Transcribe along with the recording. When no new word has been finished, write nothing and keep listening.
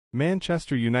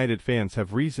Manchester United fans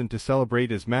have reason to celebrate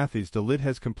as Matthijs de Ligt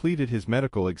has completed his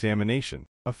medical examination,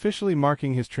 officially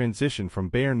marking his transition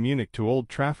from Bayern Munich to Old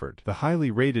Trafford. The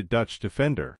highly rated Dutch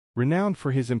defender, renowned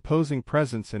for his imposing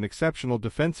presence and exceptional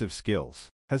defensive skills,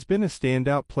 has been a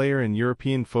standout player in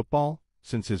European football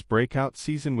since his breakout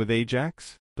season with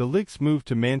Ajax. De Ligt's move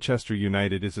to Manchester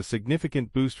United is a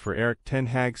significant boost for Erik ten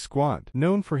Hag's squad.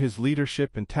 Known for his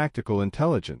leadership and tactical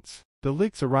intelligence, De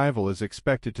Ligt's arrival is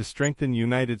expected to strengthen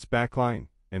United's backline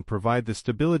and provide the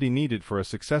stability needed for a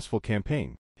successful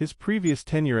campaign. His previous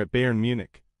tenure at Bayern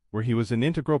Munich, where he was an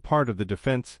integral part of the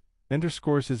defense,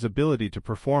 underscores his ability to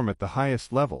perform at the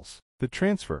highest levels. The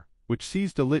transfer, which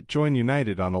sees De Ligt join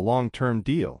United on a long-term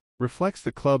deal, reflects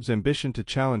the club's ambition to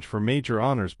challenge for major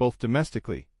honors both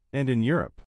domestically and in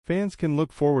Europe. Fans can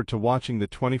look forward to watching the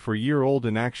 24-year-old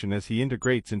in action as he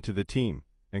integrates into the team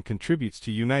and contributes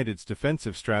to United's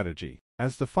defensive strategy.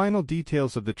 As the final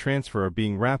details of the transfer are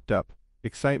being wrapped up,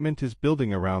 excitement is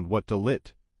building around what De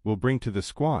Ligt will bring to the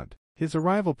squad. His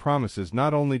arrival promises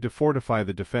not only to fortify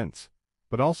the defense,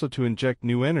 but also to inject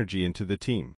new energy into the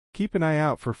team. Keep an eye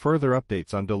out for further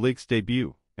updates on De Ligt's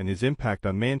debut and his impact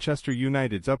on Manchester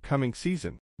United's upcoming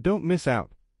season. Don't miss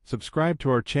out. Subscribe to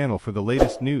our channel for the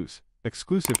latest news,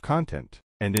 exclusive content,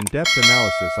 and in-depth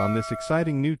analysis on this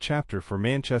exciting new chapter for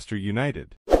Manchester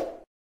United.